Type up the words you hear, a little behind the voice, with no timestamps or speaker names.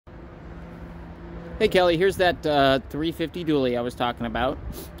Hey Kelly, here's that 350 dually I was talking about.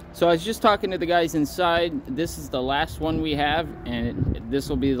 So I was just talking to the guys inside. This is the last one we have, and this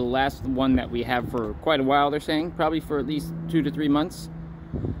will be the last one that we have for quite a while, they're saying. Probably for at least 2 to 3 months.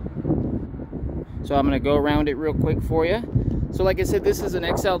 So I'm going to go around it real quick for you. So like I said, this is an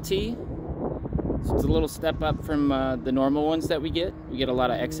XLT. So it's a little step up from the normal ones that we get. We get a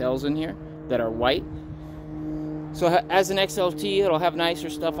lot of XLs in here that are white. So as an XLT, it'll have nicer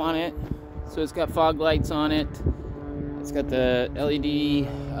stuff on it. So it's got fog lights on it. It's got the LED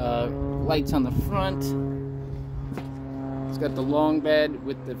lights on the front. It's got the long bed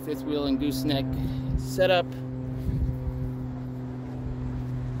with the fifth wheel and gooseneck setup.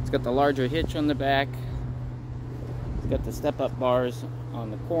 It's got the larger hitch on the back. It's got the step-up bars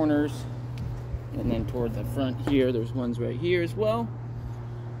on the corners. And then toward the front here, there's ones right here as well.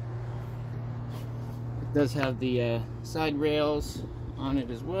 It does have the side rails on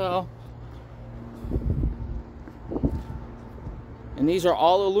it as well. And these are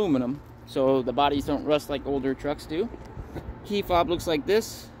all aluminum, so the bodies don't rust like older trucks do. Key fob looks like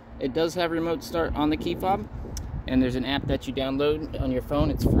this. It does have remote start on the key fob, and there's an app that you download on your phone.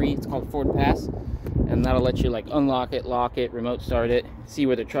 It's free. It's called Ford Pass, and that'll let you like unlock it, lock it, remote start it, see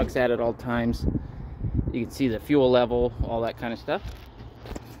where the truck's at all times. You can see the fuel level, all that kind of stuff.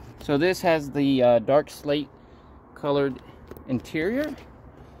 So this has the dark slate colored interior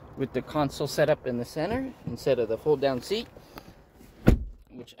with the console setup in the center instead of the fold down seat,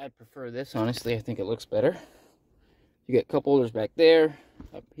 which I prefer this, honestly. I think it looks better. You got cup holders back there,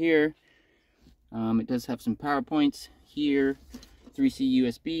 up here. It does have some power points here, 3C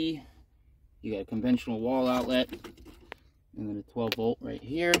USB. You got a conventional wall outlet, and then a 12 volt right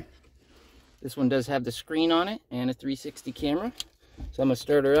here. This one does have the screen on it and a 360 camera. So I'm gonna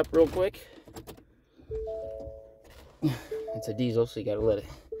start her up real quick. It's a diesel, so you gotta let it,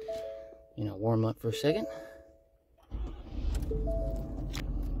 warm up for a second.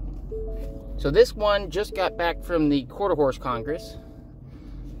 So this one just got back from the Quarter Horse Congress.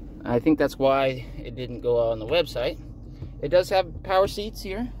 I think that's why it didn't go on the website. It does have power seats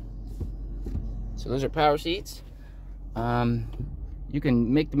here. So those are power seats. You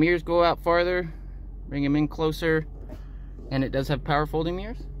can make the mirrors go out farther, bring them in closer, and it does have power folding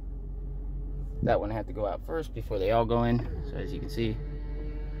mirrors. That one had to go out first before they all go in. So as you can see,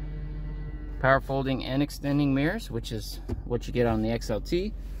 power folding and extending mirrors, which is what you get on the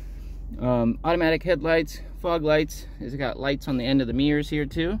XLT. Automatic headlights, fog lights. It's got lights on the end of the mirrors here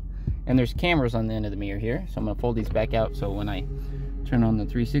too, and there's cameras on the end of the mirror here. So I'm going to fold these back out so when I turn on the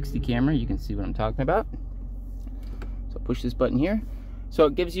 360 camera you can see what I'm talking about. So push this button here. So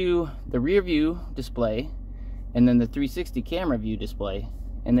it gives you the rear view display and then the 360 camera view display,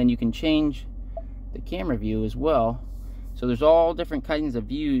 and then you can change the camera view as well. So there's all different kinds of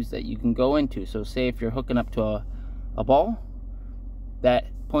views that you can go into. So say if you're hooking up to a ball, that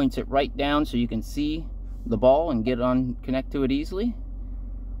points it right down so you can see the ball and connect to it easily.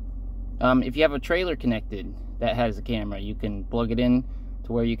 If you have a trailer connected that has a camera, you can plug it in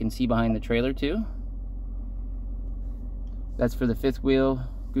to where you can see behind the trailer too. That's for the fifth wheel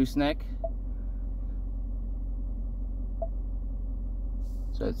gooseneck.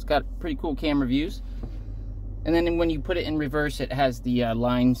 So it's got pretty cool camera views. And then when you put it in reverse, it has the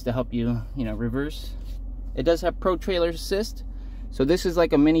lines to help you, reverse. It does have Pro Trailer Assist. So this is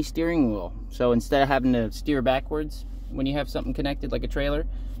like a mini steering wheel. So instead of having to steer backwards when you have something connected like a trailer,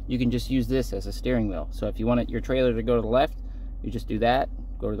 you can just use this as a steering wheel. So if you want your trailer to go to the left, you just do that,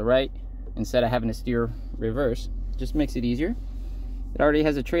 go to the right, instead of having to steer reverse. It just makes it easier. It already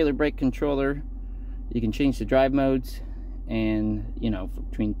has a trailer brake controller. You can change the drive modes and,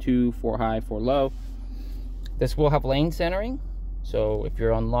 between 2, 4 high, 4 low. This will have lane centering. So if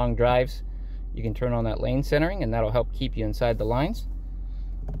you're on long drives, you can turn on that lane centering and that'll help keep you inside the lines.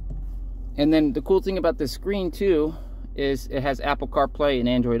 And then the cool thing about this screen too is it has Apple CarPlay and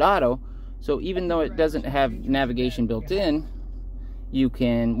Android Auto. So even though it doesn't have navigation built in, you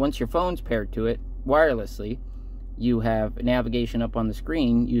can, once your phone's paired to it wirelessly, you have navigation up on the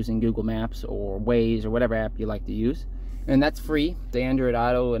screen using Google Maps or Waze or whatever app you like to use. And that's free. The Android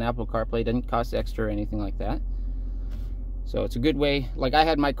Auto and Apple CarPlay doesn't cost extra or anything like that. So it's a good way. Like I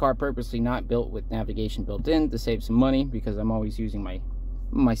had my car purposely not built with navigation built in to save some money, because I'm always using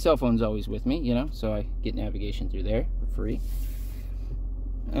my cell phone's always with me, so I get navigation through there for free.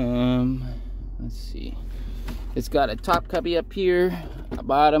 Let's see. It's got a top cubby up here, a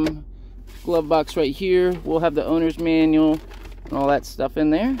bottom glove box right here. We'll have the owner's manual and all that stuff in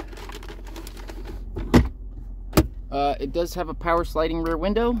there. It does have a power sliding rear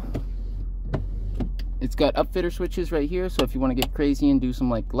window. It's got upfitter switches right here, so if you want to get crazy and do some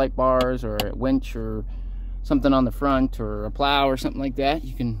like light bars or a winch or something on the front or a plow or something like that,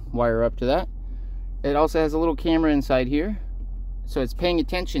 you can wire up to that. It also has a little camera inside here, so it's paying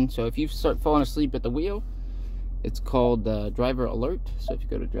attention. So if you start falling asleep at the wheel, it's called driver alert. So if you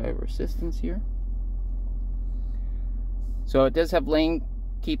go to driver assistance here, so it does have lane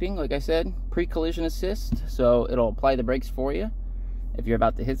keeping, like I said, pre-collision assist, so it'll apply the brakes for you if you're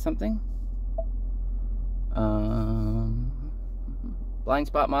about to hit something. Blind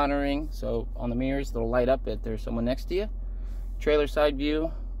spot monitoring, so on the mirrors they'll light up if there's someone next to you. Trailer side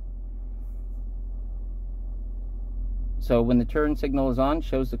view, so when the turn signal is on,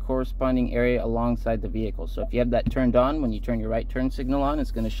 shows the corresponding area alongside the vehicle. So if you have that turned on, when you turn your right turn signal on,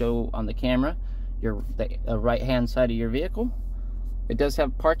 it's going to show on the camera the right hand side of your vehicle. It does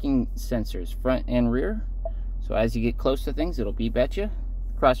have parking sensors, front and rear, so as you get close to things, it'll beep at you.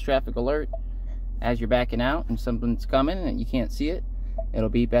 Cross traffic alert, as you're backing out and something's coming and you can't see it, it'll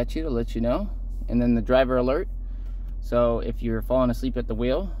beep at you to let you know. And then the driver alert, so if you're falling asleep at the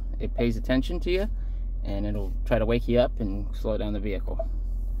wheel, it pays attention to you and it'll try to wake you up and slow down the vehicle,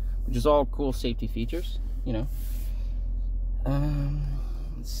 which is all cool safety features, you know.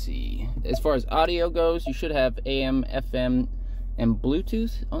 Let's see, as far as audio goes, you should have AM, FM, and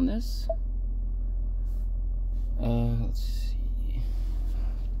Bluetooth on this. Let's see.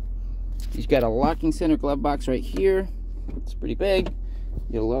 You've got a locking center glove box right here. It's pretty big.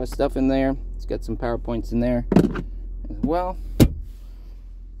 You get a lot of stuff in there. It's got some power points in there as well.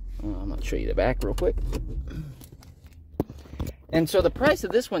 I'm going to show you the back real quick. And so the price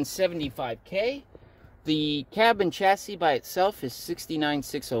of this one's $75K. The cab and chassis by itself is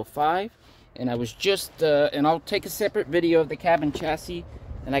 $69,605. And I was just, and I'll take a separate video of the cab and chassis,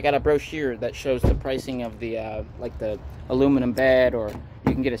 and I got a brochure that shows the pricing of the, like the aluminum bed, or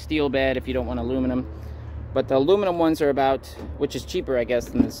you can get a steel bed if you don't want aluminum. But the aluminum ones are about, which is cheaper, I guess,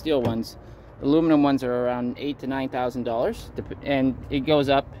 than the steel ones. The aluminum ones are around $8,000 to $9,000, and it goes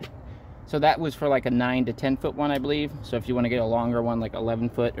up. So that was for like a 9 to 10 foot one, I believe. So if you want to get a longer one, like 11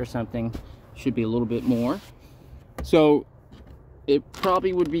 foot or something, should be a little bit more. So it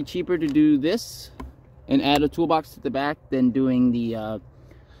probably would be cheaper to do this and add a toolbox to the back than doing the,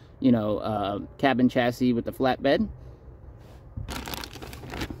 cab and chassis with the flatbed.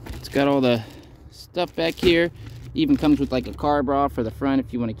 It's got all the stuff back here. Even comes with like a car bra for the front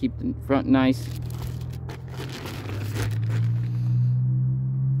if you want to keep the front nice.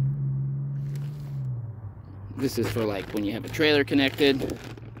 This is for like when you have a trailer connected. It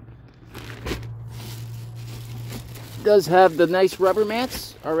does have the nice rubber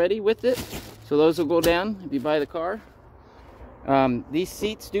mats already with it, so those will go down if you buy the car. These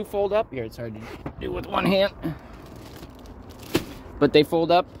seats do fold up. Here, it's hard to do with one hand, but they fold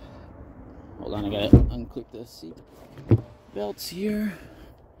up. Hold on, I gotta unclip the seat belts here.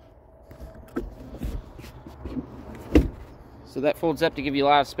 So that folds up to give you a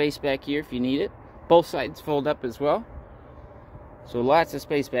lot of space back here if you need it. Both sides fold up as well. So lots of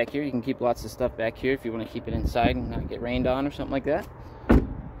space back here. You can keep lots of stuff back here if you want to keep it inside and not get rained on or something like that.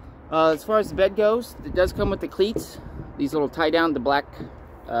 As far as the bed goes, it does come with the cleats. These little tie down, the black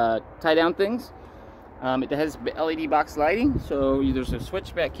tie down things. It has LED box lighting, so there's a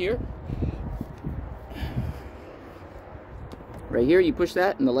switch back here. Right here, you push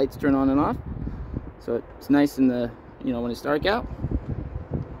that and the lights turn on and off. So it's nice in the, when it's dark out.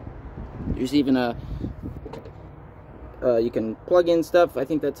 There's even a, you can plug in stuff. I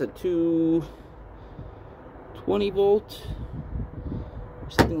think that's a 220 volt or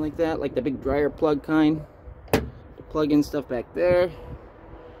something like that, like the big dryer plug kind. To plug in stuff back there.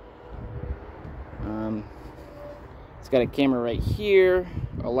 It's got a camera right here,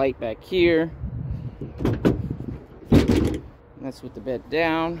 a light back here. And that's with the bed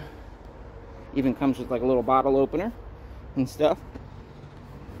down. Even comes with like a little bottle opener and stuff.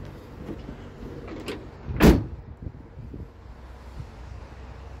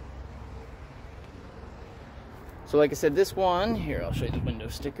 So like I said, this one, here I'll show you the window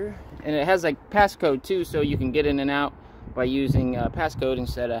sticker. And it has like passcode too, so you can get in and out by using passcode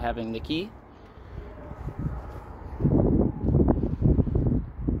instead of having the key.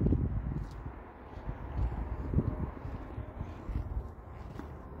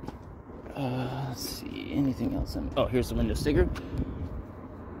 Let's see, anything else? Oh, here's the window sticker.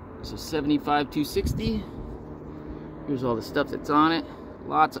 So 75-260. Here's all the stuff that's on it.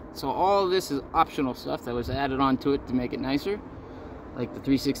 So all of this is optional stuff that was added onto it to make it nicer, like the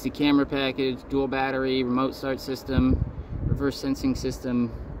 360 camera package, dual battery, remote start system, reverse sensing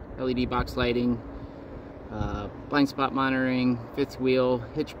system, LED box lighting, blind spot monitoring, fifth wheel,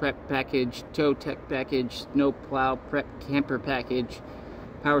 hitch prep package, tow tech package, snow plow prep camper package,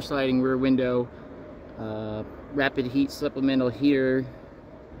 power sliding rear window, rapid heat supplemental heater,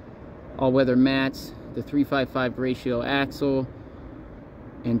 all-weather mats, the 355 ratio axle,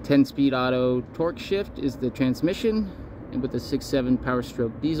 and 10-speed auto torque shift is the transmission, and with the 6.7 power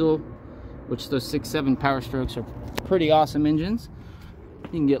stroke diesel, which those 6.7 power strokes are pretty awesome engines. You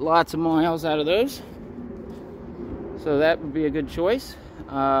can get lots of miles out of those, so that would be a good choice.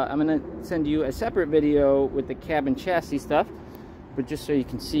 I'm gonna send you a separate video with the cab and chassis stuff, but just so you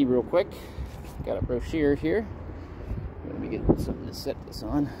can see real quick, got a brochure here. Let me get something to set this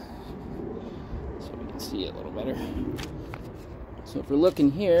on so we can see it a little better. So if we're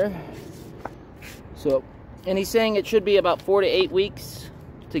looking here, and he's saying it should be about 4 to 8 weeks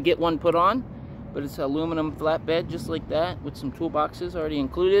to get one put on, but it's an aluminum flatbed just like that with some toolboxes already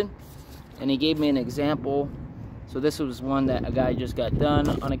included. And he gave me an example. So this was one that a guy just got done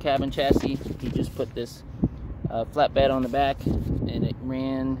on a cabin chassis. He just put this flatbed on the back, and it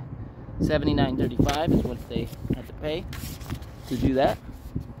ran $79.35 is what they had to pay to do that.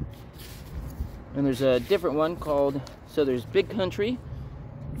 And there's a different one called, so there's Big Country,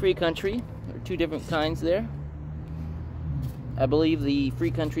 Free Country. There are two different kinds there. I believe the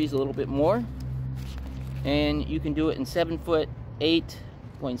Free Country is a little bit more, and you can do it in 7 foot,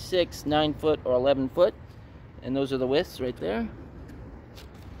 8.6, 9 foot, or 11 foot, and those are the widths right there.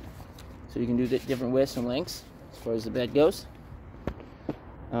 So you can do different widths and lengths as far as the bed goes.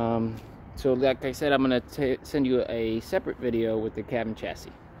 So like I said, I'm going to send you a separate video with the cabin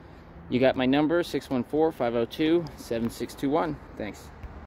chassis. You got my number, 614-502-7621. Thanks.